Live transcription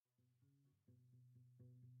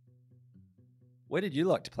Where did you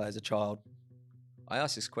like to play as a child? I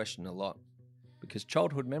ask this question a lot because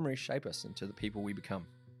childhood memories shape us into the people we become.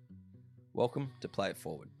 Welcome to Play It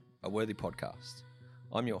Forward, a worthy podcast.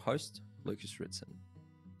 I'm your host, Lucas Ritson.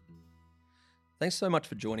 Thanks so much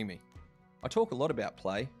for joining me. I talk a lot about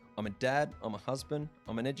play. I'm a dad, I'm a husband,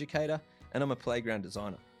 I'm an educator, and I'm a playground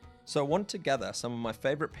designer. So I wanted to gather some of my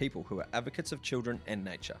favourite people who are advocates of children and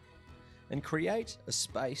nature and create a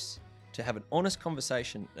space to have an honest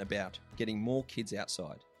conversation about getting more kids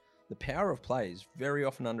outside. The power of play is very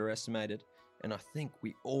often underestimated, and I think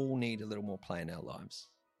we all need a little more play in our lives.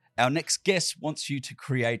 Our next guest wants you to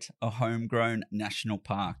create a homegrown national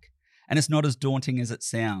park, and it's not as daunting as it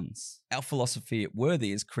sounds. Our philosophy at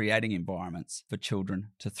Worthy is creating environments for children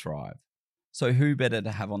to thrive. So who better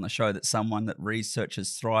to have on the show than someone that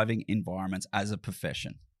researches thriving environments as a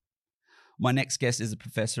profession? My next guest is a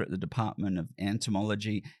professor at the Department of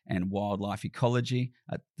Entomology and Wildlife Ecology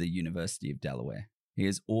at the University of Delaware. He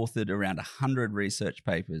has authored around 100 research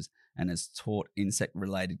papers and has taught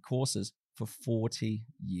insect-related courses for 40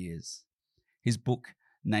 years. His book,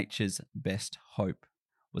 Nature's Best Hope,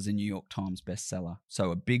 was a New York Times bestseller. So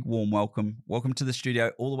a big warm welcome. Welcome to the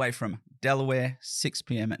studio all the way from Delaware, 6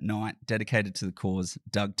 p.m. at night, dedicated to the cause,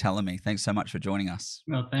 Doug Tallamy. Thanks so much for joining us.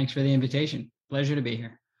 Well, thanks for the invitation. Pleasure to be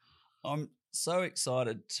here. I'm so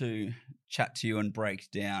excited to chat to you and break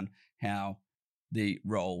down how the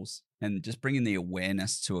roles and just bringing the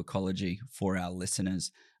awareness to ecology for our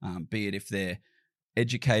listeners, be it if they're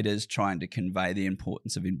educators trying to convey the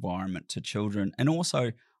importance of environment to children. And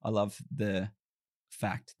also, I love the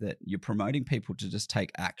fact that you're promoting people to just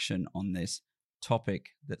take action on this topic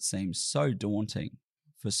that seems so daunting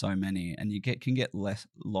for so many. And you can get less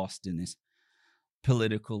lost in this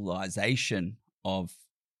politicalization of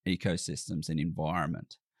ecosystems and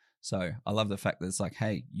environment. So I love the fact that it's like,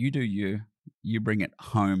 hey, you do you bring it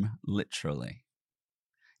home literally.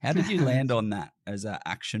 How did you land on that as an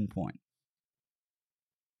action point?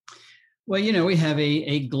 Well, we have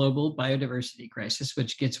a global biodiversity crisis,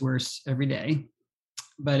 which gets worse every day,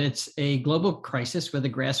 but it's a global crisis with a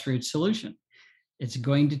grassroots solution. It's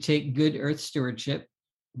going to take good earth stewardship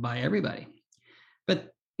by everybody. But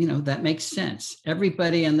that makes sense.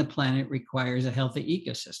 Everybody on the planet requires a healthy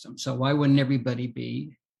ecosystem. So why wouldn't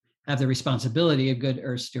everybody have the responsibility of good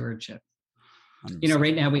earth stewardship? 100%.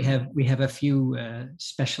 Right now we have a few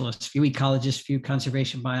specialists, few ecologists, few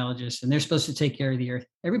conservation biologists, and they're supposed to take care of the earth.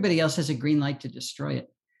 Everybody else has a green light to destroy it.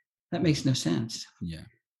 That makes no sense. Yeah.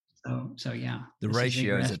 So yeah. The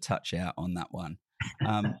ratio is a touch out on that one.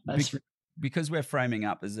 Because we're framing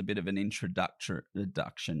up as a bit of an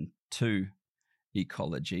introduction to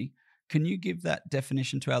ecology. Can you give that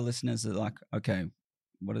definition to our listeners that like, okay,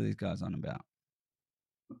 what are these guys on about?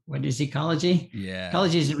 What is ecology? Yeah.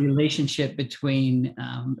 Ecology is a relationship between,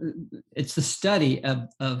 it's the study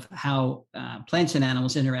of how plants and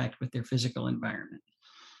animals interact with their physical environment.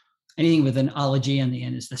 Anything with an ology on the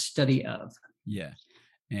end is the study of. Yeah.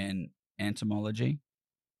 And entomology?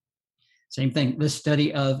 Same thing, the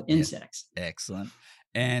study of insects. Yeah. Excellent.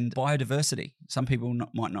 And biodiversity. Some people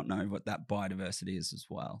might not know what that biodiversity is as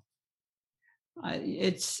well.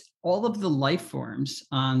 It's all of the life forms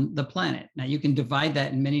on the planet. Now, you can divide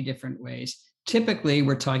that in many different ways. Typically,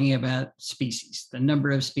 we're talking about species, the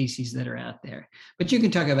number of species that are out there. But you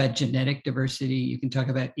can talk about genetic diversity. You can talk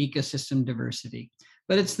about ecosystem diversity.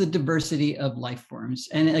 But it's the diversity of life forms.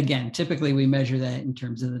 And again, typically, we measure that in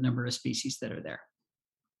terms of the number of species that are there.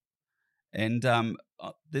 And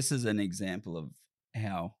this is an example of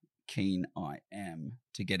how keen I am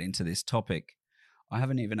to get into this topic. I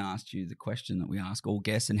haven't even asked you the question that we ask all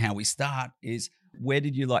guests, and how we start is, where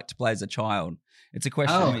did you like to play as a child? It's a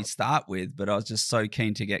question we start with, but I was just so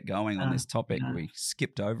keen to get going on this topic. We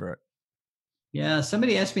skipped over it. Yeah,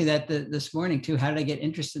 somebody asked me that this morning too. How did I get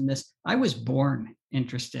interested in this? I was born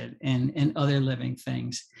interested in other living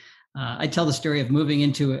things. I tell the story of moving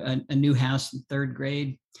into a new house in third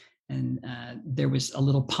grade, and there was a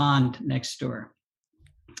little pond next door.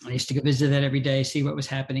 I used to go visit that every day, see what was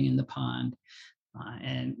happening in the pond.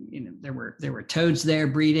 And there were toads there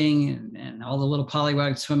breeding, and all the little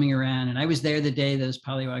pollywogs swimming around. And I was there the day those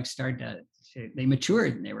pollywogs started they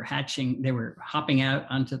matured, and they were hatching, they were hopping out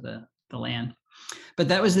onto the land. But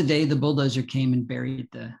that was the day the bulldozer came and buried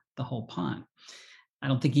the whole pond. I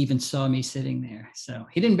don't think he even saw me sitting there. So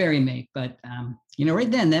he didn't bury me, but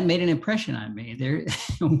right then that made an impression on me.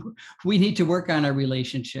 We need to work on our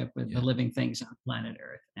relationship with the living things on planet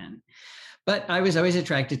Earth. But I was always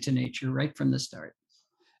attracted to nature right from the start.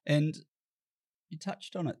 And you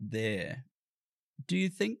touched on it there. Do you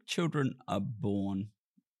think children are born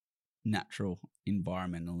natural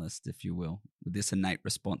environmentalist, if you will, with this innate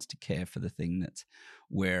response to care for the thing that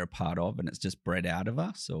we're a part of and it's just bred out of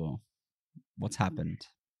us, or what's happened?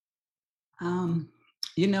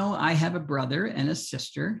 I have a brother and a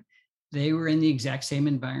sister. They were in the exact same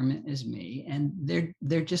environment as me, and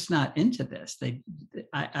they're just not into this.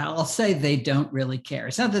 I'll say they don't really care.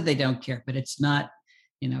 It's not that they don't care, but it's not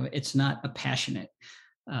a passionate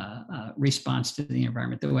response to the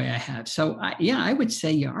environment the way I have. So I would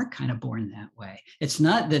say you are kind of born that way. It's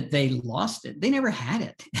not that they lost it; they never had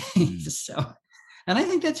it. So, and I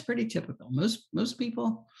think that's pretty typical. Most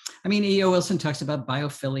people. I mean, E.O. Wilson talks about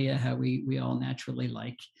biophilia, how we all naturally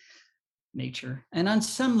like nature, and on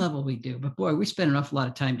some level we do. But boy, we spend an awful lot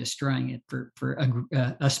of time destroying it for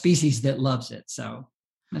a species that loves it. So, I'm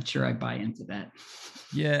not sure I buy into that.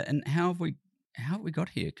 Yeah, and how have we got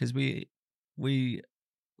here? Because we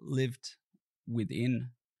lived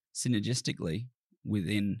synergistically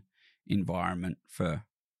within environment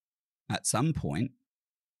at some point,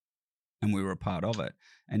 and we were a part of it.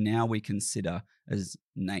 And now we consider as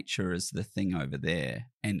nature as the thing over there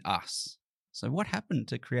and us. So what happened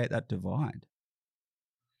to create that divide?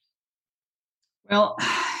 Well,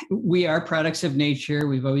 we are products of nature.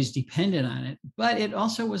 We've always depended on it, but it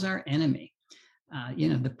also was our enemy.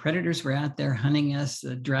 The predators were out there hunting us.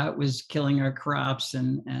 The drought was killing our crops,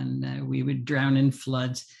 and we would drown in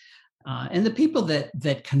floods. And the people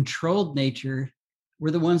that controlled nature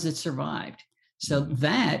were the ones that survived. So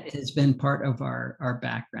that has been part of our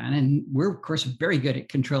background. And we're, of course, very good at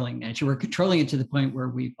controlling nature. We're controlling it to the point where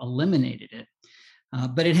we've eliminated it.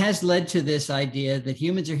 But it has led to this idea that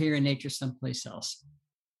humans are here and nature someplace else.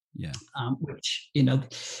 Yeah. Which,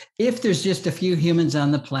 if there's just a few humans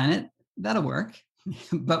on the planet, that'll work.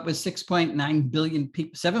 But with 6.9 billion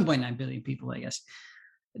people, 7.9 billion people, I guess,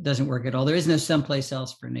 it doesn't work at all. There is no someplace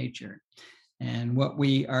else for nature. And what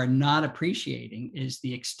we are not appreciating is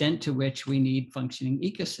the extent to which we need functioning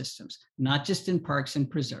ecosystems, not just in parks and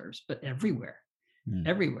preserves, but everywhere,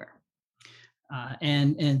 everywhere.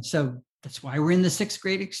 And so that's why we're in the sixth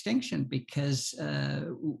great extinction, because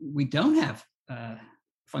we don't have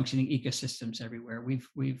functioning ecosystems everywhere.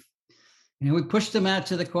 We pushed them out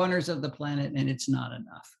to the corners of the planet, and it's not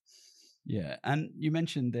enough. Yeah, and you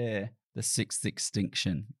mentioned there the sixth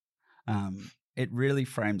extinction. It really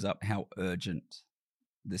frames up how urgent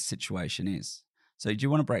this situation is. So do you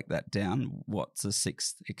want to break that down? What's the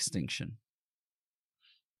sixth extinction?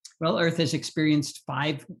 Well, Earth has experienced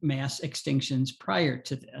 5 mass extinctions prior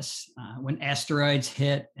to this, when asteroids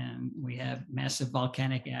hit and we have massive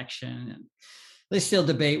volcanic action. And they still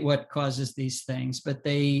debate what causes these things, but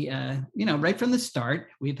they, right from the start,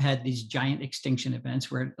 we've had these giant extinction events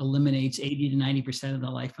where it eliminates 80 to 90% of the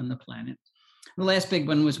life on the planet. The last big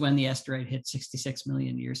one was when the asteroid hit 66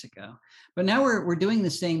 million years ago. But now we're doing the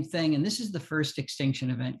same thing, and this is the first extinction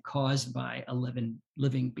event caused by a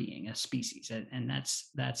living being, a species, and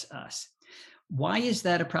that's us. Why is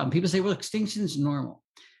that a problem? People say, well, extinction is normal.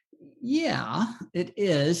 Yeah, it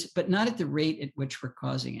is, but not at the rate at which we're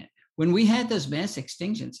causing it. When we had those mass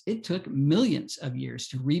extinctions, it took millions of years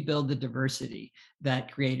to rebuild the diversity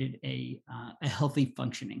that created a healthy,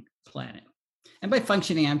 functioning planet. And by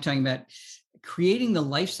functioning, I'm talking about creating the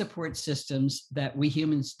life support systems that we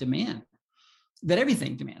humans demand, that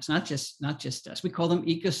everything demands, not just us. We call them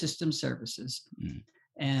ecosystem services.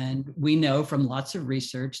 And we know from lots of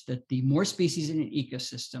research that the more species in an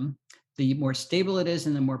ecosystem, the more stable it is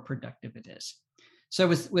and the more productive it is. So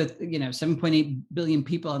with 7.8 billion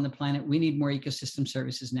people on the planet, we need more ecosystem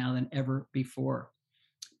services now than ever before.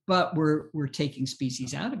 But we're taking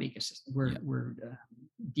species out of ecosystems. We're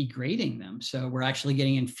degrading them. So we're actually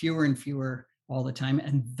getting in fewer and fewer all the time.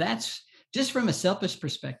 And that's just from a selfish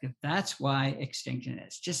perspective, that's why extinction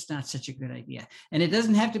is just not such a good idea. And it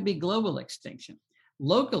doesn't have to be global extinction.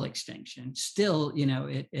 Local extinction still,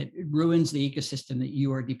 it ruins the ecosystem that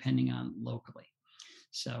you are depending on locally.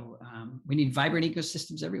 So we need vibrant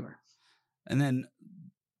ecosystems everywhere. And then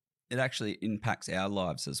it actually impacts our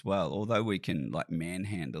lives as well, although we can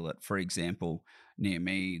manhandle it. For example, near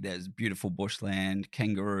me, there's beautiful bushland,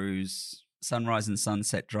 kangaroos, sunrise and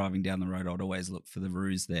sunset driving down the road. I'd always look for the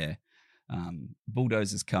roos there.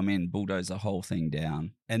 Bulldozers come in, bulldoze the whole thing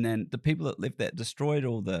down. And then the people that live there destroyed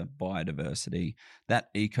all the biodiversity,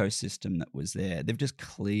 that ecosystem that was there. They've just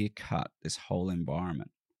clear cut this whole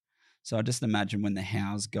environment. So I just imagine when the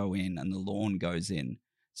hows go in and the lawn goes in,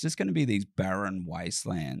 it's just going to be these barren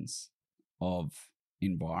wastelands of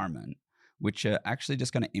environment, which are actually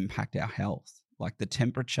just going to impact our health. Like the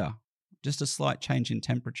temperature, just a slight change in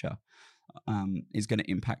temperature is going to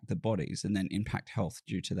impact the bodies and then impact health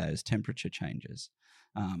due to those temperature changes.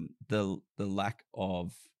 The lack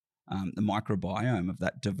of the microbiome of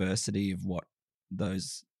that diversity of what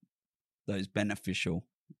those beneficial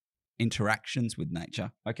interactions with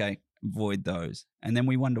nature. Okay, avoid those. And then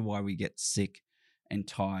we wonder why we get sick and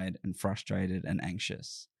tired and frustrated and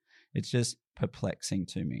anxious. It's just perplexing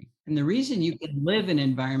to me. And the reason you can live in an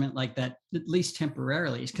environment like that, at least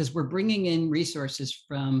temporarily, is because we're bringing in resources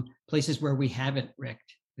from places where we haven't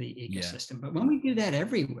wrecked the ecosystem. But when we do that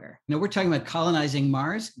everywhere, we're talking about colonizing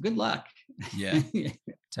Mars. Good luck. Yeah,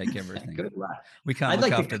 take everything. Good luck. We can't I'd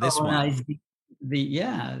look like after to this one.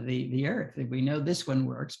 The Earth. We know this one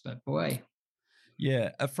works, but boy.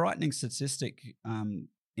 Yeah, a frightening statistic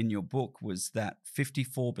in your book was that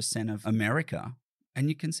 54% of America, and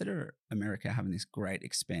you consider America having this great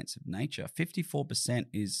expanse of nature, 54%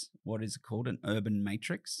 is what is called an urban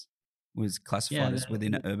matrix, was classified as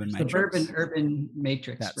within an urban matrix. Urban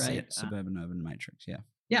matrix, that's right? It, suburban urban matrix, yeah.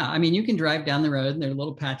 Yeah, I mean, you can drive down the road and there are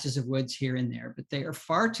little patches of woods here and there, but they are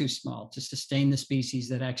far too small to sustain the species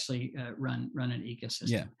that actually run an ecosystem.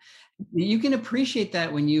 Yeah. You can appreciate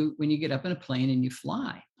that when you get up in a plane and you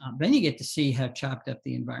fly. Then you get to see how chopped up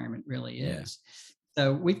the environment really is. Yeah.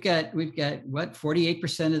 So we've got what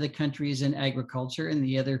 48% of the country is in agriculture, and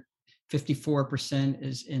the other 54%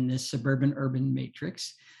 is in this suburban urban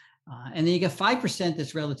matrix, and then you got 5%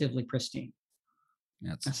 that's relatively pristine.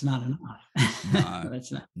 That's not enough. No,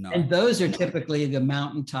 that's not. No. And those are typically the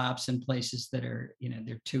mountaintops and places that are,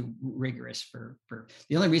 they're too rigorous for.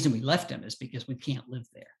 The only reason we left them is because we can't live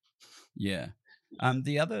there. Yeah.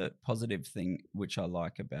 The other positive thing which I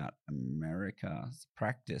like about America's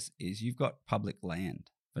practice is you've got public land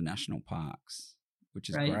for national parks, which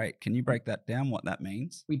is great. Can you break that down, what that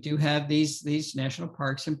means? We do have these national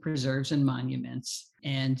parks and preserves and monuments.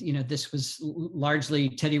 And, this was largely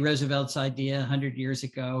Teddy Roosevelt's idea 100 years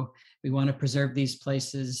ago. We want to preserve these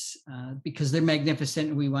places because they're magnificent,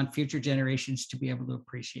 and we want future generations to be able to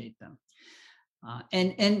appreciate them.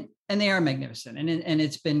 And they are magnificent, and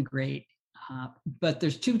it's been great. But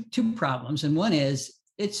there's two problems. And one is,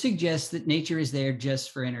 it suggests that nature is there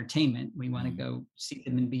just for entertainment. We want to go see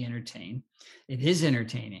them and be entertained. It is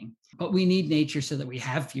entertaining, but we need nature so that we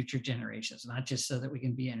have future generations, not just so that we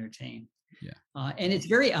can be entertained. Yeah. And it's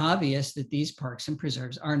very obvious that these parks and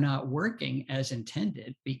preserves are not working as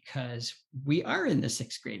because we are in the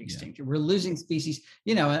 6th grade extinction. We're losing species.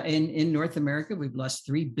 In North America, we've lost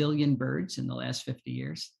 3 billion birds in the last 50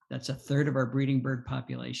 years. That's a third of our breeding bird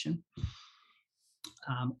population.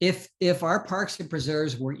 If our parks and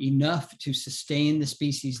preserves were enough to sustain the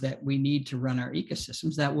species that we need to run our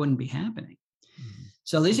ecosystems, that wouldn't be happening. Mm-hmm.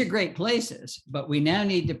 So these are great places, but we now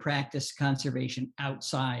need to practice conservation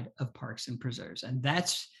outside of parks and preserves. And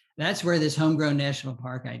that's where this homegrown national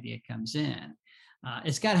park idea comes in.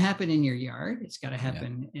 It's got to happen in your yard. It's got to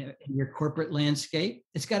happen in your corporate landscape.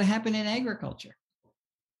 It's got to happen in agriculture.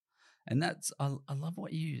 And I love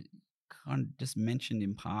what you kind of just mentioned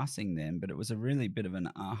in passing then, but it was a really bit of an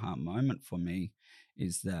aha moment for me,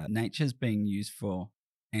 is that nature's being used for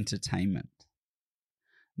entertainment,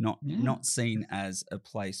 not seen as a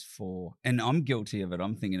place for, and I'm guilty of it.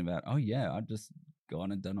 I'm thinking about, I've just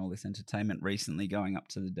gone and done all this entertainment recently going up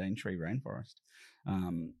to the Daintree rainforest.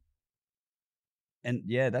 And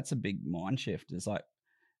that's a big mind shift. It's like,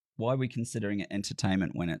 why are we considering it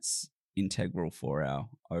entertainment when it's integral for our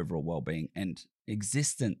overall well-being and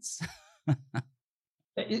existence?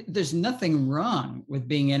 There's nothing wrong with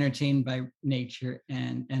being entertained by nature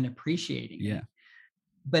and appreciating it.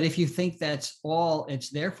 But if you think that's all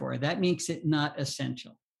it's there for, that makes it not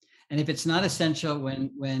essential. And if it's not essential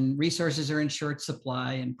when resources are in short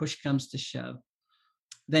supply and push comes to shove,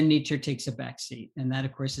 then nature takes a back seat. And that,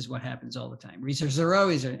 of course, is what happens all the time. Resources are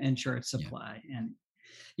always in short supply. And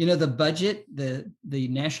the budget, the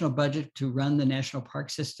national budget to run the national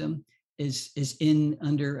park system is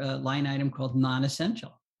under a line item called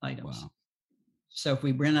non-essential items. Wow. So if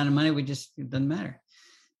we run out of money, it doesn't matter.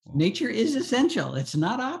 Wow. Nature is essential. It's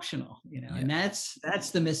not optional, and that's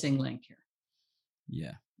the missing link here.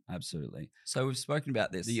 Yeah, absolutely. So we've spoken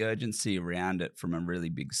about this, the urgency around it from a really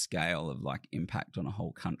big scale of like impact on a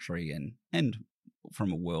whole country and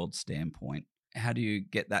from a world standpoint. How do you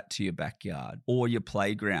get that to your backyard or your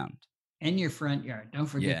playground? And your front yard. Don't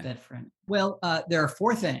forget that front. Well, there are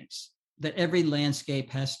 4 things that every landscape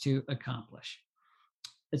has to accomplish.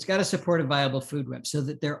 It's got to support a viable food web so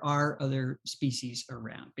that there are other species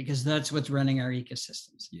around, because that's what's running our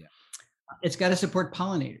ecosystems. Yeah. It's got to support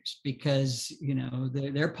pollinators, because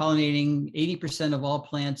they're pollinating 80% of all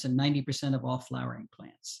plants and 90% of all flowering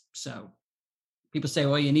plants. So people say,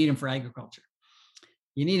 well, you need them for agriculture.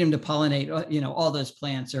 You need them to pollinate, all those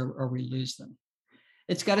plants, or we lose them.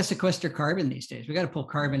 it's got to sequester carbon these days. We got to pull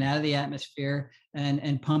carbon out of the atmosphere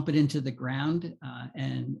and pump it into the ground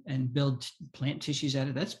and build plant tissues out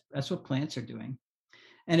of it. That's what plants are doing.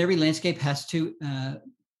 And every landscape has to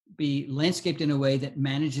be landscaped in a way that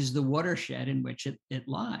manages the watershed in which it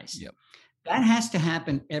lies. Yep. That has to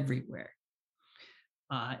happen everywhere.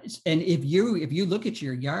 And if you look at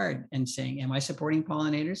your yard and saying, am I supporting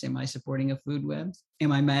pollinators? Am I supporting a food web?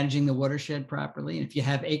 Am I managing the watershed properly? And if you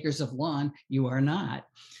have acres of lawn, you are not.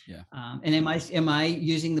 Yeah. And am I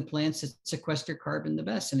using the plants that sequester carbon the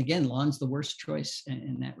best? And again, lawn's the worst choice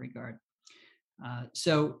in that regard.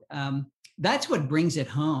 So that's what brings it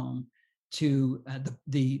home to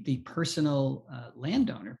the personal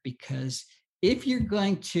landowner, because if you're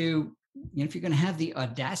going to have the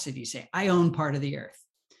audacity to say, I own part of the earth,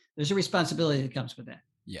 there's a responsibility that comes with that.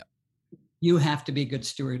 Yeah. You have to be a good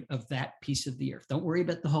steward of that piece of the earth. Don't worry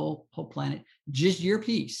about the whole planet, just your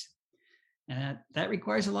piece. That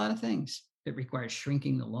requires a lot of things. It requires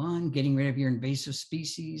shrinking the lawn, getting rid of your invasive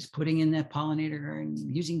species, putting in that pollinator garden,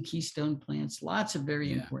 using keystone plants, lots of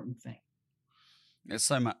very important things. There's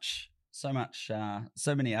so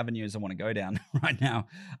many avenues I want to go down right now.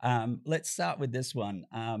 Let's start with this one.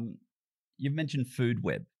 You've mentioned food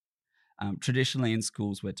web. Traditionally in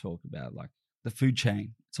schools, we're talking about like the food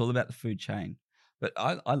chain. It's all about the food chain. But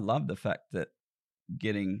I love the fact that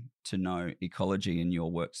getting to know ecology in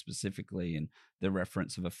your work specifically and the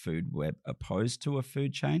reference of a food web opposed to a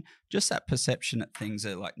food chain, just that perception that things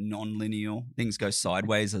are like non-linear, things go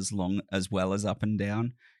sideways as well as up and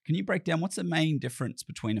down. Can you break down what's the main difference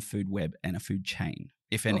between a food web and a food chain,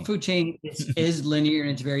 if any? Well, food chain is linear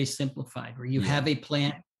and it's very simplified, where you have a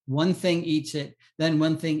plant, one thing eats it, then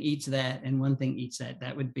one thing eats that, and one thing eats that.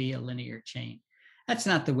 That would be a linear chain. That's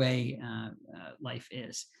not the way life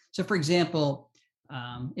is. So, for example,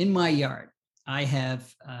 in my yard, I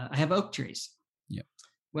have oak trees. Yep.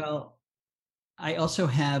 Well, I also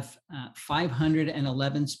have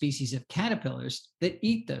 511 species of caterpillars that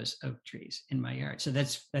eat those oak trees in my yard. So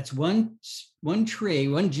that's one tree,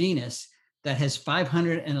 one genus that has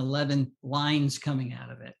 511 lines coming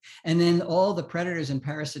out of it. And then all the predators and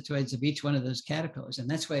parasitoids of each one of those caterpillars. And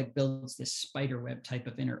that's why it builds this spider web type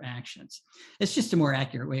of interactions. It's just a more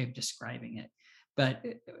accurate way of describing it. But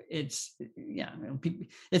it's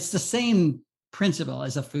the same principle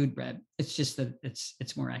as a food web. It's just that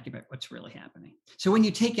it's more accurate what's really happening. So when you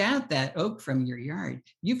take out that oak from your yard,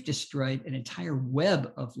 you've destroyed an entire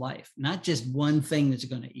web of life, not just one thing that's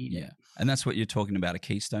going to eat it. And that's what you're talking about, a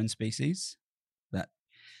keystone species. That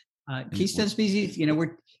keystone species,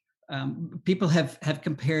 people have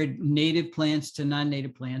compared native plants to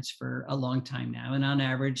non-native plants for a long time now, and on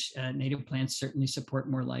average, native plants certainly support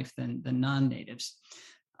more life than non-natives.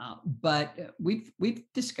 But we've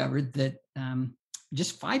discovered that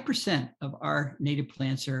just 5% of our native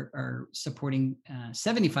plants are supporting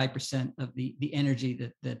 75% of the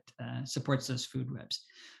energy that supports those food webs.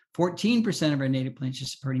 14% of our native plants are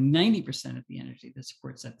supporting 90% of the energy that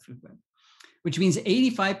supports that food web, which means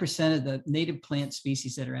 85% of the native plant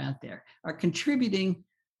species that are out there are contributing,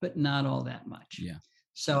 but not all that much. Yeah.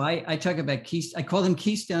 So I talk about I call them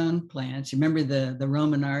keystone plants. Remember the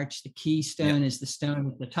Roman arch, the keystone is the stone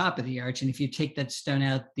at the top of the arch. And if you take that stone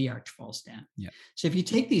out, the arch falls down. Yeah. So if you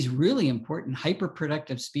take these really important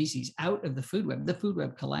hyperproductive species out of the food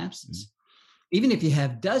web collapses. Mm-hmm. Even if you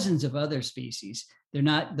have dozens of other species, they're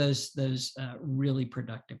not those really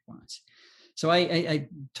productive ones. So I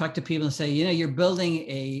talk to people and say, you're building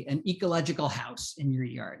an ecological house in your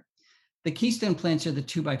yard. The keystone plants are the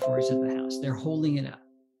 2x4s of the house. They're holding it up.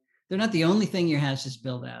 They're not the only thing your house is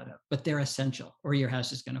built out of, but they're essential, or your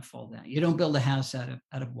house is going to fall down. You don't build a house out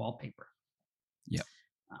of wallpaper. Yeah.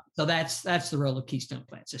 So that's the role of keystone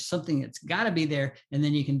plants. There's something that's got to be there, and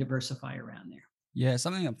then you can diversify around there. Yeah,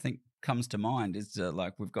 something I think comes to mind is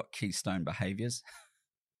like we've got keystone behaviors.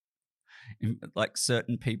 Like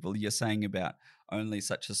certain people, you're saying about only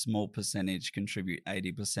such a small percentage contribute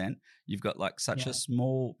 80%. You've got like such a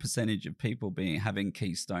small percentage of people having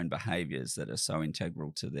keystone behaviors that are so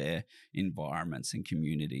integral to their environments and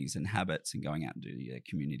communities and habits, and going out and do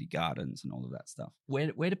community gardens and all of that stuff.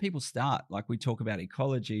 Where do people start? Like we talk about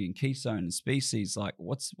ecology and keystone and species. Like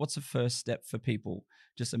what's the first step for people?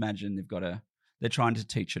 Just imagine they're trying to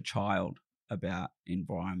teach a child about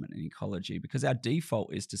environment and ecology, because our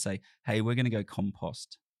default is to say, hey, we're going to go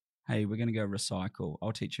compost. Hey, we're going to go recycle.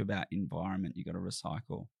 I'll teach you about environment. You got to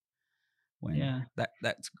recycle.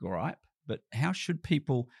 That's gripe. But how should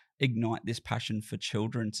people ignite this passion for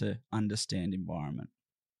children to understand environment?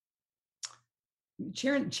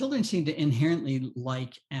 Children seem to inherently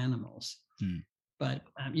like animals, but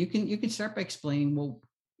you can start by explaining, well,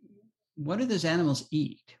 what do those animals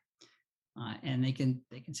eat? And they can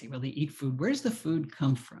say, well, they eat food. Where's the food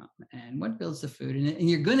come from? And what builds the food? And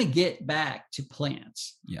you're going to get back to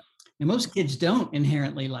plants. Yeah. And most kids don't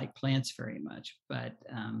inherently like plants very much, but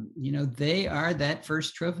they are that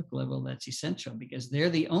first trophic level that's essential because they're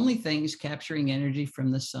the only things capturing energy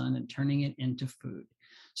from the sun and turning it into food.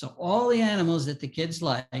 So all the animals that the kids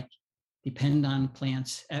like depend on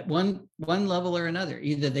plants at one level or another.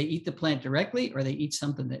 Either they eat the plant directly, or they eat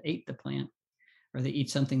something that ate the plant, or they eat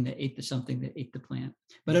something that ate the plant.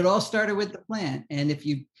 But it all started with the plant. And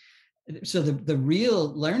so the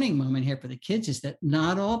real learning moment here for the kids is that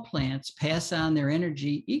not all plants pass on their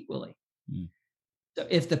energy equally. So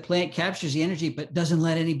if the plant captures the energy but doesn't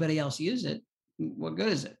let anybody else use it, what good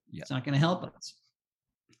is it? Yeah. It's not going to help us.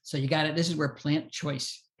 So you got it. This is where plant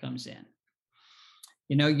choice comes in.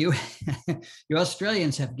 You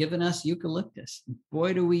Australians have given us eucalyptus.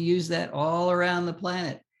 Boy, do we use that all around the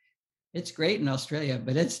planet. It's great in Australia,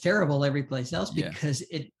 but it's terrible every place else because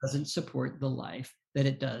it doesn't support the life that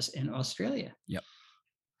it does in Australia. Yep.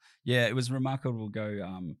 Yeah, it was remarkable to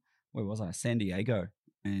go, where was I? San Diego.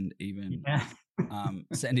 And even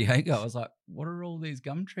San Diego, I was like, what are all these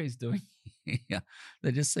gum trees doing here?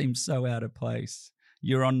 They just seem so out of place.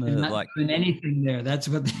 You're on they're not doing anything there. That's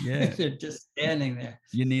what they're just standing there.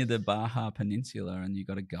 You're near the Baja Peninsula and you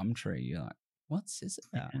got a gum tree. You're like, what's this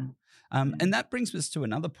about? And that brings us to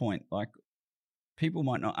another point. Like, people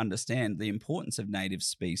might not understand the importance of native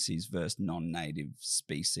species versus non-native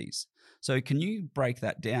species. So can you break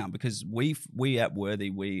that down? Because we at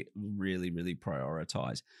Worthy, we really, really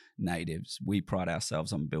prioritize natives. We pride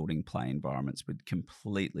ourselves on building play environments with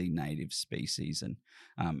completely native species. And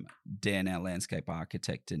Dan, our landscape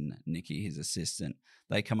architect, and Nikki, his assistant,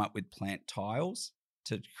 they come up with plant tiles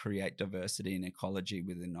to create diversity and ecology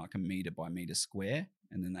within like a meter by meter square.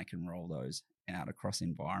 And then they can roll those out across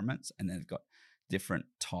environments. And they've got different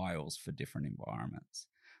tiles for different environments,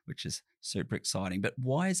 which is super exciting. But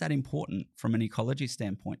why is that important from an ecology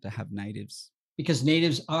standpoint to have natives? Because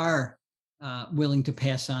natives are willing to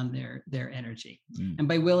pass on their energy. And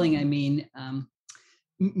by willing, I mean,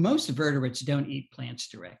 most vertebrates don't eat plants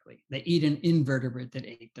directly. They eat an invertebrate that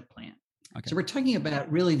ate the plant. Okay. So we're talking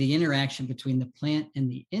about really the interaction between the plant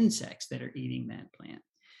and the insects that are eating that plant.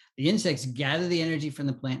 The insects gather the energy from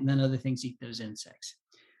the plant, and then other things eat those insects.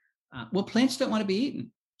 Well, plants don't want to be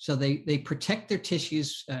eaten. So they protect their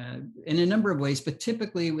tissues in a number of ways, but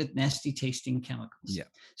typically with nasty tasting chemicals. Yeah.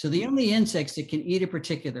 So the only insects that can eat a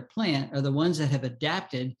particular plant are the ones that have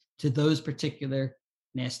adapted to those particular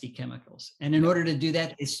nasty chemicals. And in order to do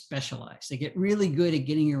that, they specialize. They get really good at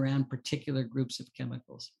getting around particular groups of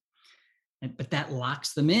chemicals. But that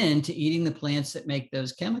locks them into eating the plants that make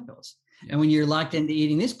those chemicals. Yeah. And when you're locked into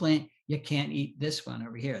eating this plant, you can't eat this one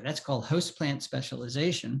over here. That's called host plant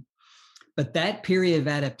specialization. But that period of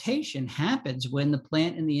adaptation happens when the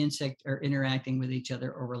plant and the insect are interacting with each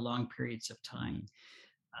other over long periods of time.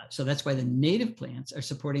 So that's why the native plants are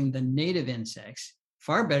supporting the native insects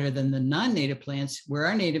far better than the non-native plants, where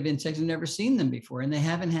our native insects have never seen them before, and they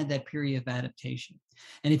haven't had that period of adaptation.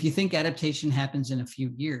 And if you think adaptation happens in a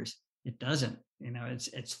few years, it doesn't.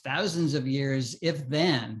 It's thousands of years, if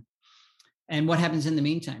then. And what happens in the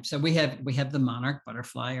meantime? So we have the monarch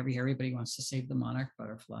butterfly over here. Everybody wants to save the monarch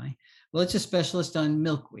butterfly. Well, it's a specialist on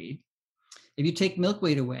milkweed. If you take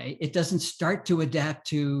milkweed away, it doesn't start to adapt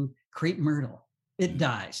to crepe myrtle. It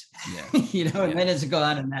dies. Yeah. And then it's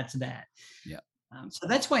gone, and that's that. Yeah. So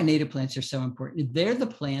that's why native plants are so important. They're the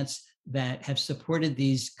plants that have supported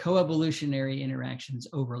these coevolutionary interactions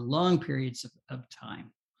over long periods of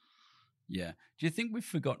time. Yeah. Do you think we've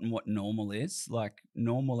forgotten what normal is? Like,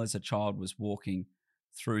 normal as a child was walking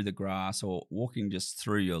through the grass or walking just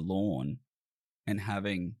through your lawn and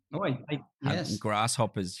having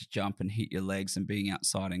grasshoppers jump and hit your legs and being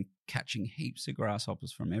outside and catching heaps of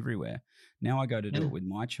grasshoppers from everywhere. Now I go to do it with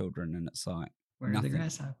my children and it's like, where are the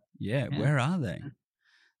grasshoppers? Yeah, where are they?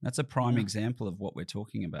 That's a prime example of what we're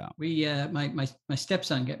talking about. We, my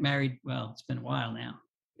stepson got married. Well, it's been a while now.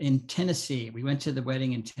 In Tennessee. We went to the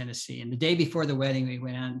wedding in Tennessee. And the day before the wedding, we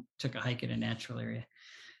went out and took a hike in a natural area.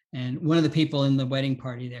 And one of the people in the wedding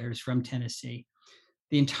party there is from Tennessee.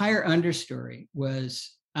 The entire understory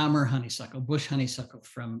was Amur honeysuckle, bush honeysuckle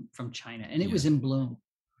from China. And it was in bloom.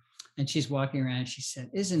 And she's walking around and she said,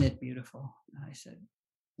 "Isn't it beautiful?" And I said,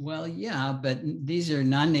 "Well, yeah, but these are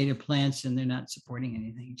non-native plants and they're not supporting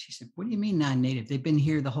anything." And she said, "What do you mean non-native? They've been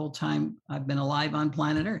here the whole time I've been alive on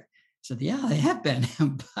planet Earth." I said, "Yeah, they have been,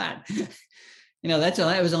 but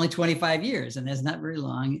that was only 25 years, and that's not very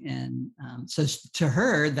long." And so to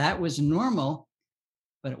her, that was normal,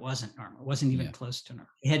 but it wasn't normal. It wasn't even close to normal.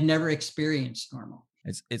 He had never experienced normal.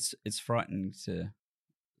 It's frightening to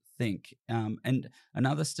think. And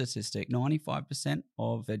another statistic: 95%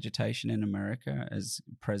 of vegetation in America is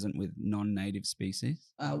present with non-native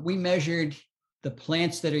species. We measured the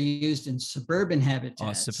plants that are used in suburban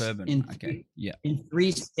habitats. Suburban. In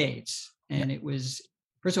 3 states, and it was,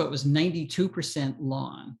 first of all, it was 92%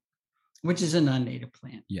 lawn, which is a non-native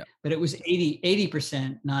plant. Yeah. But it was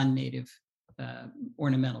 80% non-native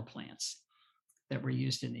ornamental plants that were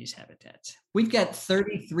used in these habitats. We've got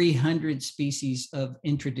 3,300 species of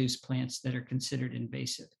introduced plants that are considered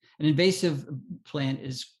invasive. An invasive plant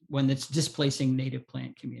is one that's displacing native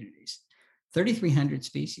plant communities. 3,300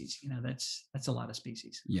 species, that's a lot of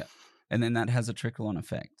species. Yeah. And then that has a trickle-on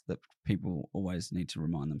effect that people always need to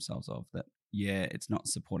remind themselves of, that, it's not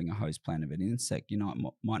supporting a host plant of an insect. You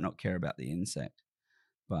might not care about the insect,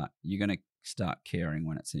 but you're going to start caring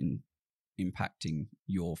when it's impacting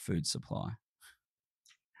your food supply.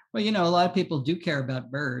 Well, a lot of people do care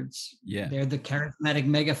about birds. Yeah. They're the charismatic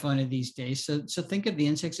megaphone of these days. So think of the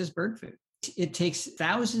insects as bird food. It takes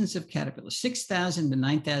thousands of caterpillars, 6,000 to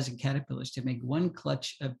 9,000 caterpillars to make one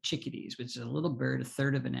clutch of chickadees, which is a little bird, a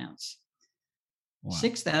third of an ounce. Wow.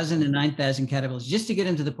 6,000 to 9,000 caterpillars just to get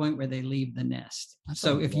them to the point where they leave the nest.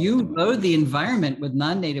 So if you load the environment with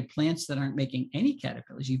non-native plants that aren't making any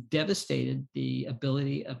caterpillars, you've devastated the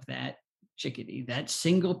ability of that chickadee, that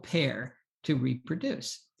single pair, to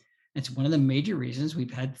reproduce. It's one of the major reasons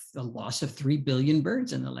we've had the loss of 3 billion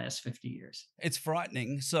birds in the last 50 years. It's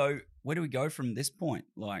frightening. So where do we go from this point?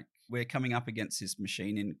 Like, we're coming up against this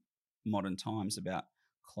machine in modern times about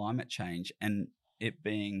climate change and it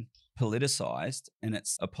being politicized, and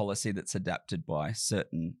it's a policy that's adapted by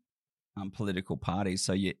certain political parties.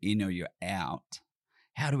 So you're in or you're out.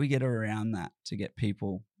 How do we get around that to get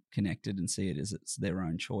people connected and see it as it's their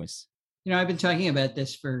own choice? I've been talking about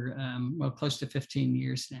this for, close to 15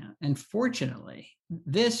 years now. And fortunately,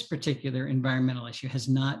 this particular environmental issue has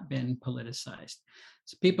not been politicized.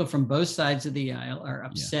 So people from both sides of the aisle are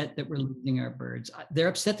upset that we're losing our birds. They're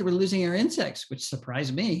upset that we're losing our insects, which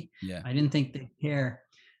surprised me. Yeah. I didn't think they'd care.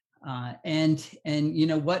 And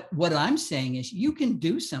what I'm saying is you can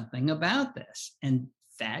do something about this. And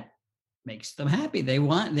that makes them happy. They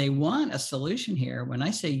want a solution here. When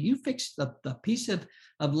I say you fix the piece of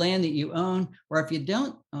land that you own, or if you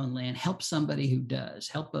don't own land, help somebody who does,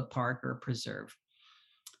 help a park or a preserve,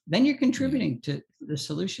 then you're contributing to the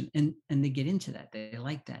solution. And they get into that. They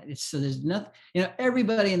like that. So there's nothing,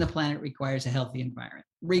 everybody on the planet requires a healthy environment,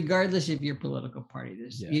 regardless of your political party.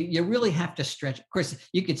 You really have to stretch. Of course,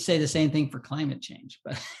 you could say the same thing for climate change,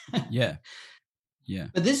 but Yeah.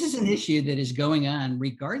 But this is an issue that is going on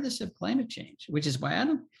regardless of climate change, which is why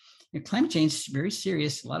climate change is very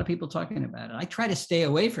serious. A lot of people talking about it. I try to stay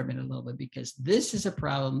away from it a little bit because this is a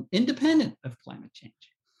problem independent of climate change.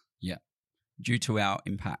 Yeah. Due to our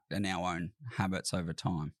impact and our own habits over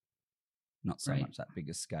time, not so much that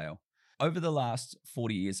bigger scale. Over the last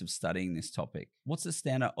 40 years of studying this topic, what's the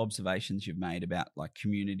standout observations you've made about like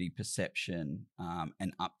community perception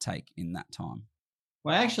and uptake in that time?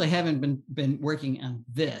 Well, I actually haven't been working on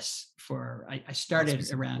this I started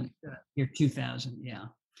around year 2000. Yeah.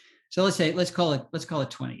 So let's call it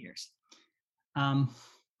 20 years.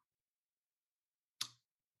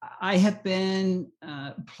 I have been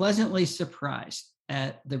pleasantly surprised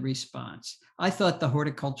at the response. I thought the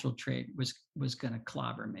horticultural trade was going to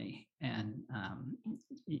clobber me. And,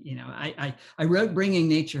 I wrote Bringing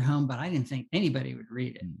Nature Home, but I didn't think anybody would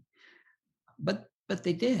read it. But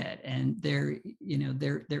they did, and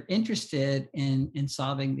they're interested in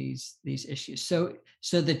solving these issues. So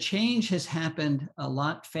the change has happened a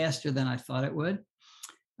lot faster than I thought it would.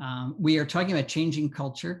 We are talking about changing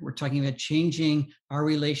culture. We're talking about changing our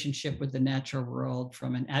relationship with the natural world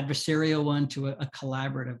from an adversarial one to a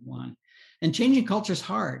collaborative one. And changing culture is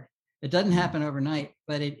hard. It doesn't happen overnight,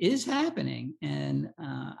 but it is happening. And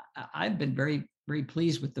I've been very, very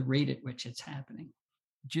pleased with the rate at which it's happening.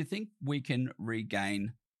 Do you think we can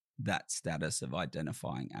regain that status of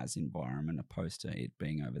identifying as environment opposed to it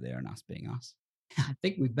being over there and us being us? I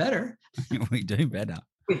think we better. We do better.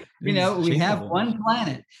 We have one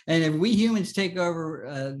planet. And if we humans take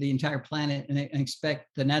over the entire planet and expect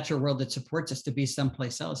the natural world that supports us to be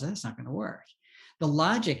someplace else, that's not going to work. The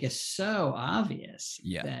logic is so obvious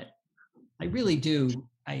that I really do.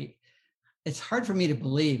 It's hard for me to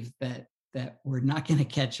believe that we're not going to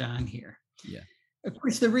catch on here. Yeah. Of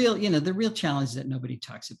course, the real challenge that nobody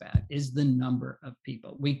talks about is the number of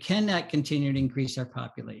people. We cannot continue to increase our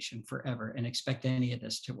population forever and expect any of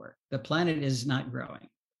this to work. The planet is not growing.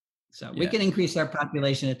 So we can increase our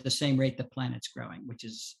population at the same rate the planet's growing, which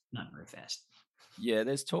is not very fast. Yeah,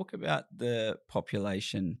 there's talk about the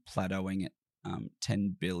population plateauing at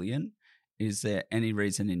 10 billion. Is there any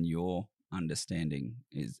reason in your understanding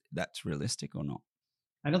is that's realistic or not?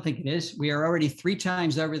 I don't think it is. We are already 3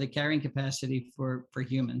 times over the carrying capacity for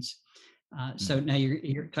humans. So now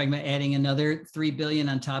you're talking about adding another 3 billion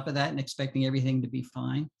on top of that and expecting everything to be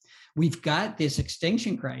fine. We've got this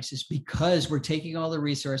extinction crisis because we're taking all the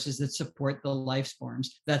resources that support the life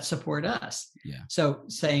forms that support us. Yeah. So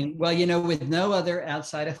saying, well, with no other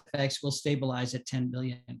outside effects, we'll stabilize at 10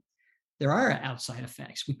 billion. There are outside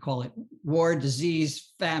effects. We call it war,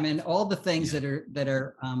 disease, famine, all the things that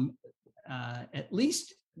are at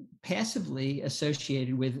least passively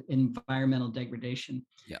associated with environmental degradation.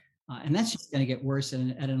 Yeah. And that's just going to get worse at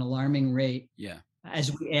an alarming rate. Yeah.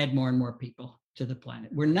 As we add more and more people to the planet.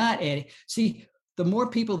 We're not adding. See, the more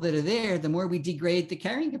people that are there, the more we degrade the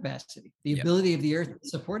carrying capacity, the ability of the earth to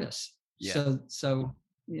support us. Yeah. So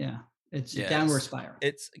yeah, it's a downward spiral.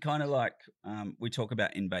 It's kind of like we talk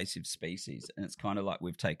about invasive species, and it's kind of like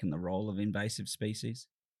we've taken the role of invasive species.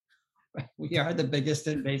 We are the biggest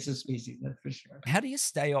invasive species, that's for sure. How do you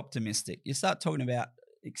stay optimistic? You start talking about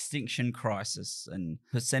extinction crisis and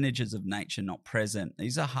percentages of nature not present.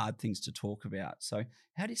 These are hard things to talk about. So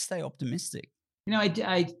how do you stay optimistic?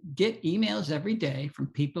 I get emails every day from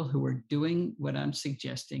people who are doing what I'm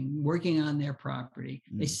suggesting, working on their property.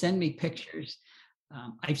 They send me pictures.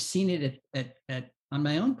 I've seen it at on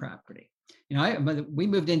my own property. We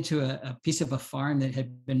moved into a piece of a farm that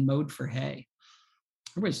had been mowed for hay.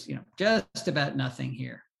 There was, just about nothing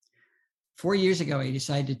here. 4 years ago, I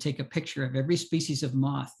decided to take a picture of every species of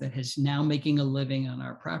moth that is now making a living on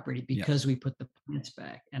our property because we put the plants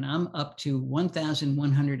back. And I'm up to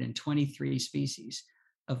 1,123 species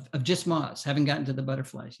of just moths. Haven't gotten to the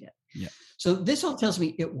butterflies yet. Yeah. So this all tells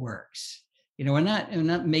me it works. I'm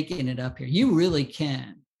not making it up here. You really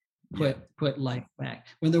can put life back.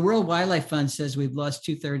 When the World Wildlife Fund says we've lost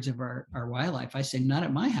 2/3 of our wildlife, I say, not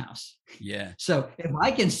at my house. Yeah. So if I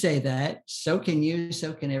can say that, so can you,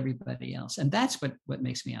 so can everybody else. And that's what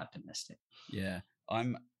makes me optimistic. Yeah.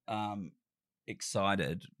 I'm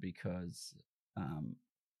excited because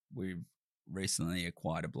we've recently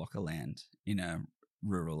acquired a block of land in a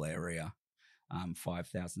rural area,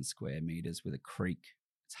 5,000 square meters with a creek.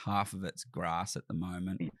 It's half of it's grass at the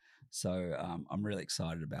moment. So I'm really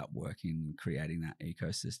excited about working and creating that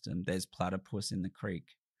ecosystem. There's platypus in the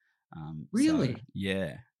creek. Really? So,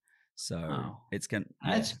 yeah. So it's going to,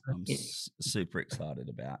 I'm super excited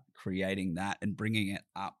about creating that and bringing it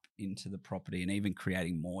up into the property and even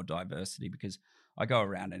creating more diversity, because I go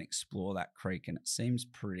around and explore that creek and it seems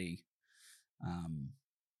pretty,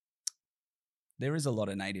 there is a lot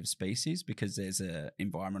of native species because there's a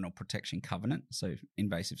environmental protection covenant. So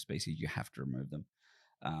invasive species, you have to remove them.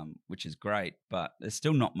 Which is great, but there's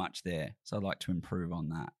still not much there. So I'd like to improve on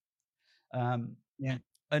that. An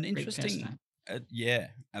interesting, yeah,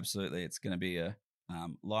 absolutely. It's going to be a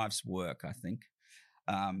life's work, I think.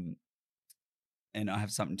 And I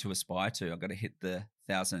have something to aspire to. I've got to hit the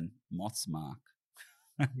 1,000 moths mark.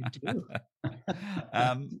 You do.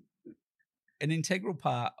 An integral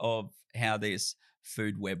part of how this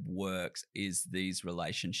food web works is these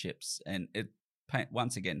relationships, and it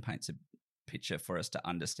once again paints a picture for us to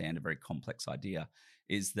understand a very complex idea,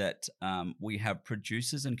 is that we have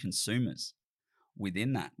producers and consumers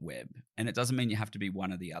within that web, and it doesn't mean you have to be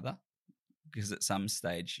one or the other, because at some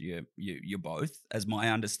stage you're both. As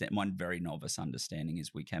my very novice understanding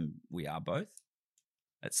is, we are both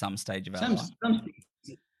at some stage of our life.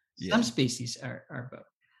 Some species are both.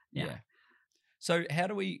 Yeah. So how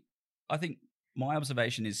do we? I think my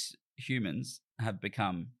observation is humans have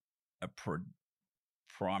become a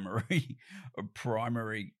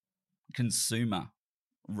primary consumer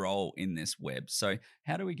role in this web. So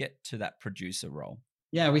how do we get to that producer role?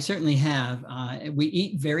 Yeah, we certainly have. We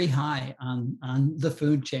eat very high on the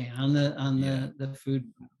food chain, on the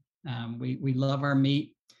food. We love our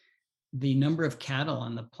meat. The number of cattle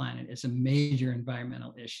on the planet is a major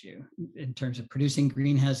environmental issue in terms of producing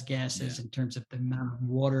greenhouse gases, in terms of the amount of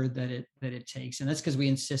water that it takes, and that's because we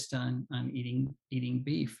insist on eating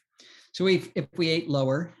beef. So if we ate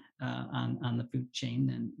lower on the food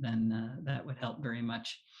chain, then that would help very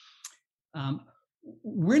much.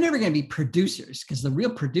 We're never going to be producers because the real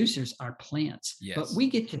producers are plants. Yes. But we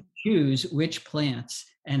get to choose which plants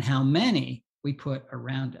and how many we put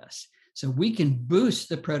around us. So we can boost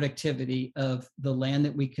the productivity of the land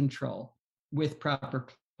that we control with proper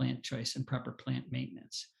plant choice and proper plant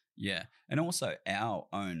maintenance. Yeah. And also our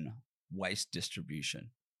own waste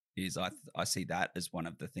distribution is, I see that as one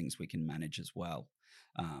of the things we can manage as well.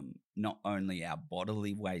 Not only our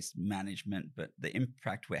bodily waste management, but the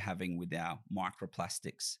impact we're having with our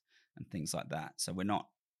microplastics and things like that. So we're not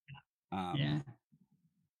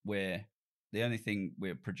where the only thing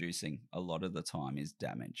we're producing a lot of the time is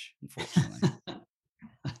damage, unfortunately.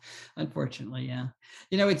 Unfortunately, yeah.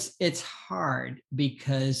 It's hard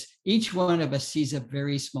because each one of us sees a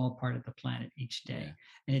very small part of the planet each day. Yeah.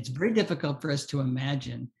 And it's very difficult for us to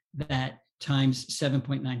imagine that times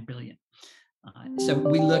 7.9 billion. So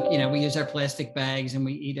we look, we use our plastic bags and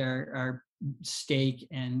we eat our steak,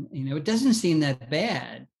 and it doesn't seem that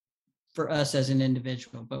bad for us as an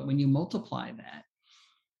individual, but when you multiply that,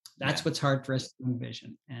 that's what's hard for us to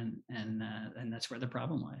envision, and that's where the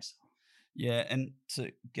problem lies. Yeah, and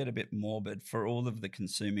to get a bit morbid, for all of the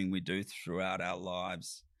consuming we do throughout our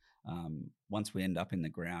lives, once we end up in the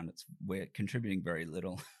ground, we're contributing very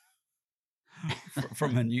little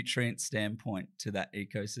from a nutrient standpoint to that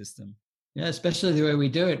ecosystem. Yeah, especially the way we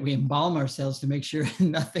do it. We embalm ourselves to make sure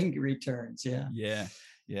nothing returns. Yeah.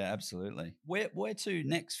 Yeah, absolutely. Where to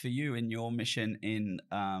next for you in your mission in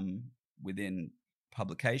within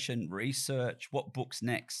publication, research? What books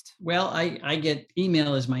next? Well, I get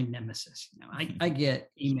email is my nemesis. I get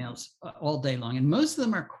emails all day long, and most of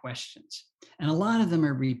them are questions, and a lot of them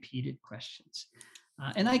are repeated questions,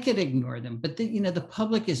 and I could ignore them. But the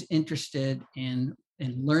public is interested in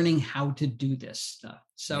learning how to do this stuff.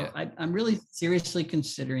 So I'm really seriously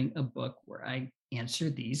considering a book where I answer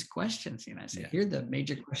these questions. I say, here are the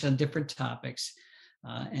major questions on different topics,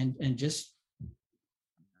 and just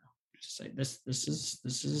say this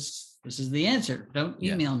is the answer. Don't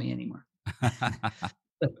email me anymore.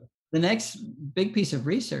 The next big piece of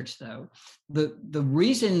research, though, the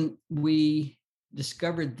reason we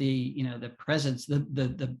discovered the presence,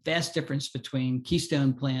 the vast difference between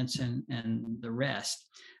keystone plants and the rest,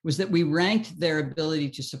 was that we ranked their ability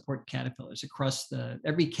to support caterpillars across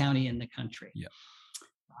every county in the country. Yeah.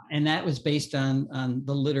 And that was based on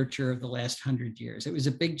the literature of the last 100 years. It was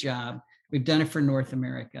a big job. We've done it for North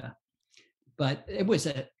America, but it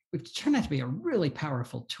turned out to be a really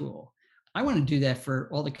powerful tool. I want to do that for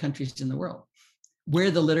all the countries in the world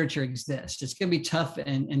where the literature exists. It's going to be tough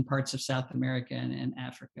in parts of South America and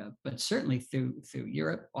Africa, but certainly through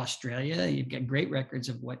Europe, Australia, you've got great records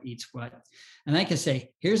of what eats what. And I can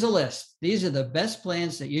say, here's a list. These are the best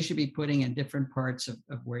plants that you should be putting in different parts of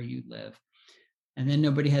where you live. And then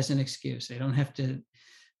nobody has an excuse. They don't have to.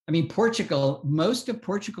 Portugal, most of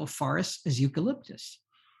Portugal forest is eucalyptus.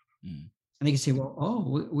 And they can say,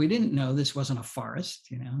 well, we didn't know this wasn't a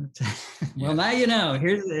forest, Well, now you know.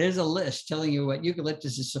 Here's a list telling you what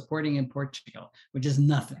eucalyptus is supporting in Portugal, which is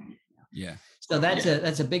nothing. Yeah. So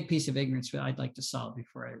that's a big piece of ignorance that I'd like to solve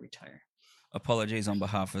before I retire. Apologies on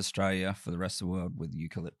behalf of Australia for the rest of the world with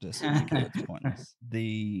eucalyptus. I think it's pointless.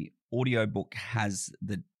 The audiobook has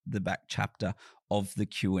the back chapter of the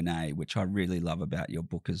Q&A, which I really love about your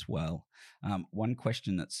book as well. One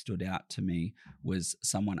question that stood out to me was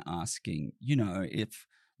someone asking, if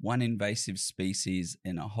one invasive species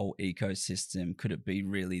in a whole ecosystem, could it be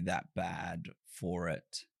really that bad for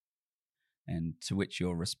it? And to which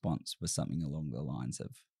your response was something along the lines of,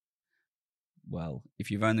 well,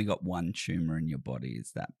 if you've only got one tumor in your body,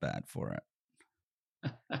 is that bad for it?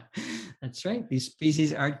 That's right. These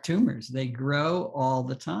species are tumors. They grow all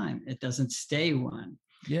the time. It doesn't stay one.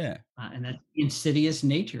 Yeah. And that's the insidious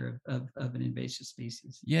nature of an invasive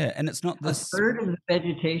species. Yeah. And it's not a third of the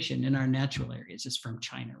vegetation in our natural areas is from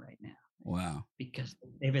China right now. Wow. Because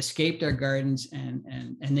they've escaped our gardens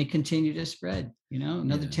and they continue to spread.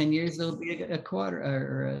 Another 10 years, there'll be a quarter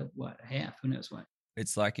or a half, who knows what.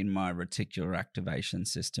 It's like in my reticular activation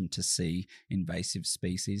system to see invasive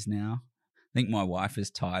species now. I think my wife is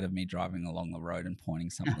tired of me driving along the road and pointing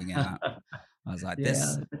something out. I was like,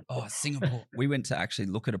 Singapore. We went to actually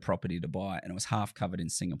look at a property to buy, and it was half covered in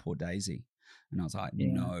Singapore daisy. And I was like,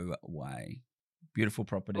 no way. Beautiful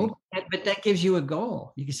property. Oh, but that gives you a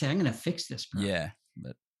goal. You can say, I'm going to fix this problem.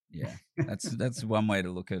 Yeah, that's one way to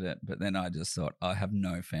look at it. But then I just thought, I have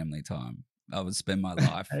no family time. I would spend my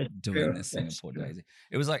life doing this Singapore daisy.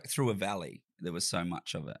 It was like through a valley. There was so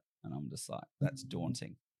much of it. And I'm just like, that's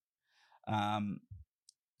daunting.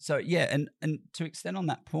 So yeah, and to extend on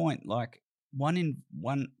that point, like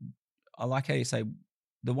I like how you say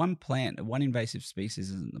the one plant, one invasive species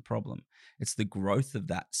isn't the problem. It's the growth of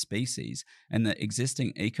that species and the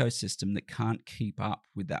existing ecosystem that can't keep up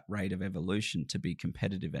with that rate of evolution to be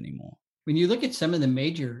competitive anymore. When you look at some of the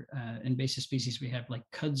major invasive species we have, like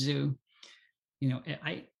kudzu,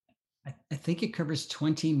 I think it covers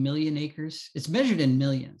 20 million acres. It's measured in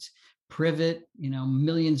millions. Privet,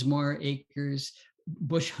 millions more acres.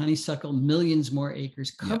 Bush honeysuckle, millions more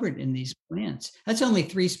acres covered in these plants. That's only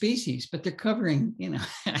 3 species, but they're covering,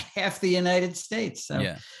 half the United States.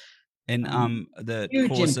 So, And the huge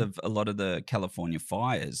cause impact. of a lot of the California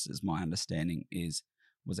fires, is my understanding,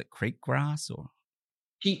 was it creek grass or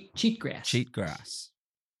Cheatgrass.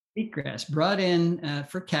 Cheatgrass brought in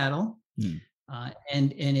for cattle.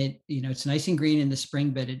 And it, it's nice and green in the spring,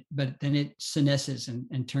 but then it senesces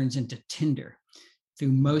and turns into tinder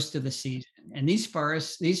through most of the season. And these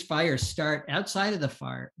fires start outside of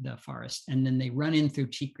the forest, and then they run in through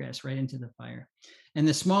cheatgrass right into the fire. And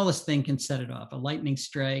the smallest thing can set it off: a lightning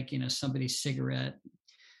strike, somebody's cigarette.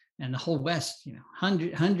 And the whole West,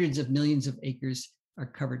 hundreds of millions of acres are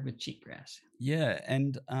covered with cheatgrass. Yeah,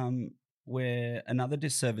 and where another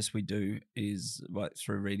disservice we do is, like,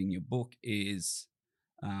 through reading your book, is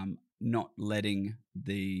not letting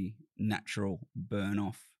the natural burn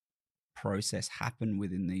off process happen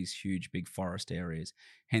within these huge big forest areas.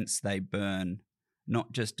 Hence they burn,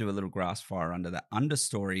 not just do a little grass fire under that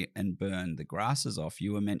understory and burn the grasses off.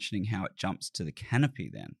 You were mentioning how it jumps to the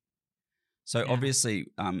canopy then. So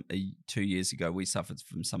obviously 2 years ago we suffered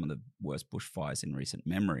from some of the worst bushfires in recent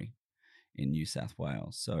memory in New South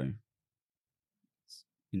Wales. So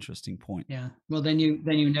interesting point. Yeah. Well, then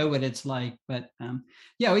you know what it's like. But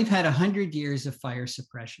we've had 100 years of fire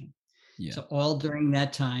suppression. Yeah. So all during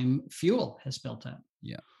that time, fuel has built up.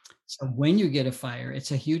 Yeah. So when you get a fire,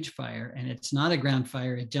 it's a huge fire, and it's not a ground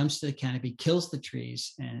fire. It jumps to the canopy, kills the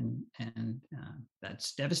trees, and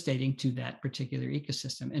that's devastating to that particular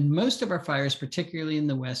ecosystem. And most of our fires, particularly in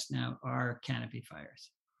the West now, are canopy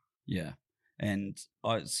fires. Yeah. And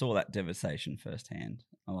I saw that devastation firsthand.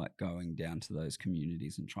 I like going down to those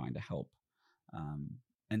communities and trying to help.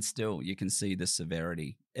 And still, you can see the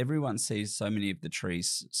severity. Everyone sees so many of the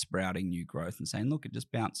trees sprouting new growth and saying, look, it just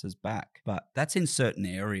bounces back. But that's in certain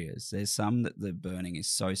areas. There's some that the burning is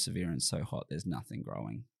so severe and so hot, there's nothing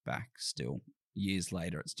growing back still. Years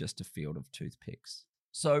later, it's just a field of toothpicks.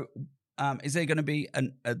 So is there going to be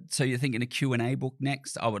so you're thinking a Q&A book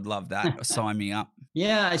next? I would love that. Sign me up.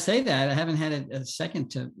 Yeah, I say that. I haven't had a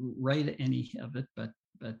second to write any of it, but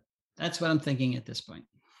that's what I'm thinking at this point.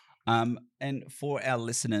 And for our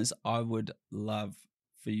listeners, I would love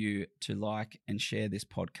for you to like and share this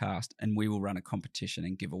podcast, and we will run a competition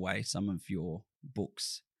and give away some of your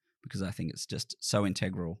books, because I think it's just so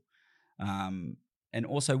integral. And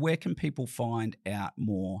also, where can people find out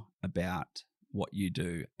more about what you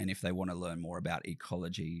do, and if they want to learn more about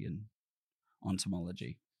ecology and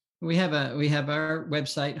entomology? We have our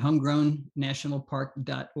website,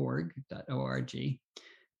 homegrownnationalpark.org.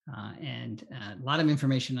 And a lot of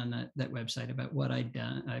information on that website about what I've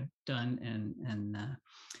done and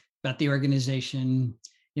about the organization.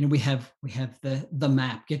 We have the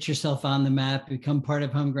map. Get yourself on the map, become part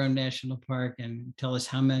of Homegrown National Park, and tell us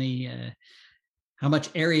how much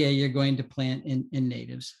area you're going to plant in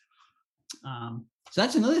natives. So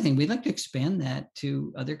that's another thing. We'd like to expand that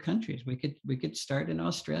to other countries. We could start in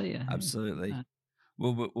Australia. Absolutely.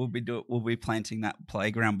 We'll be planting that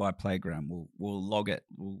playground by playground. We'll log it.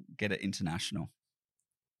 We'll get it international.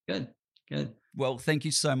 Good. Well, thank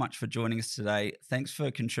you so much for joining us today. Thanks for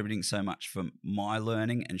contributing so much for my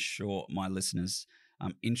learning, and sure, my listeners'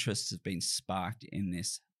 interests have been sparked in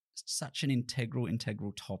this such an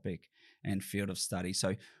integral topic and field of study.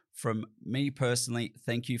 So from me personally,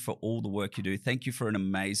 thank you for all the work you do. Thank you for an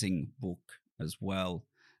amazing book as well.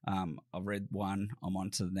 I've read one. I'm on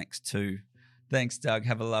to the next two. Thanks, Doug.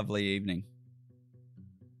 Have a lovely evening.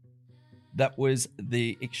 That was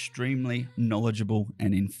the extremely knowledgeable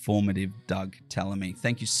and informative Doug Tallamy.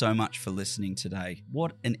 Thank you so much for listening today.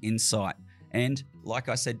 What an insight. And like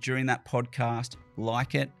I said during that podcast,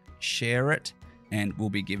 like it, share it, and we'll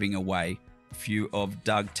be giving away a few of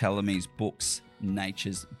Doug Tallamy's books,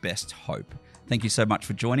 Nature's Best Hope. Thank you so much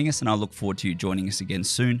for joining us, and I look forward to you joining us again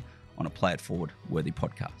soon on a Play It Forward worthy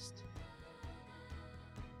podcast.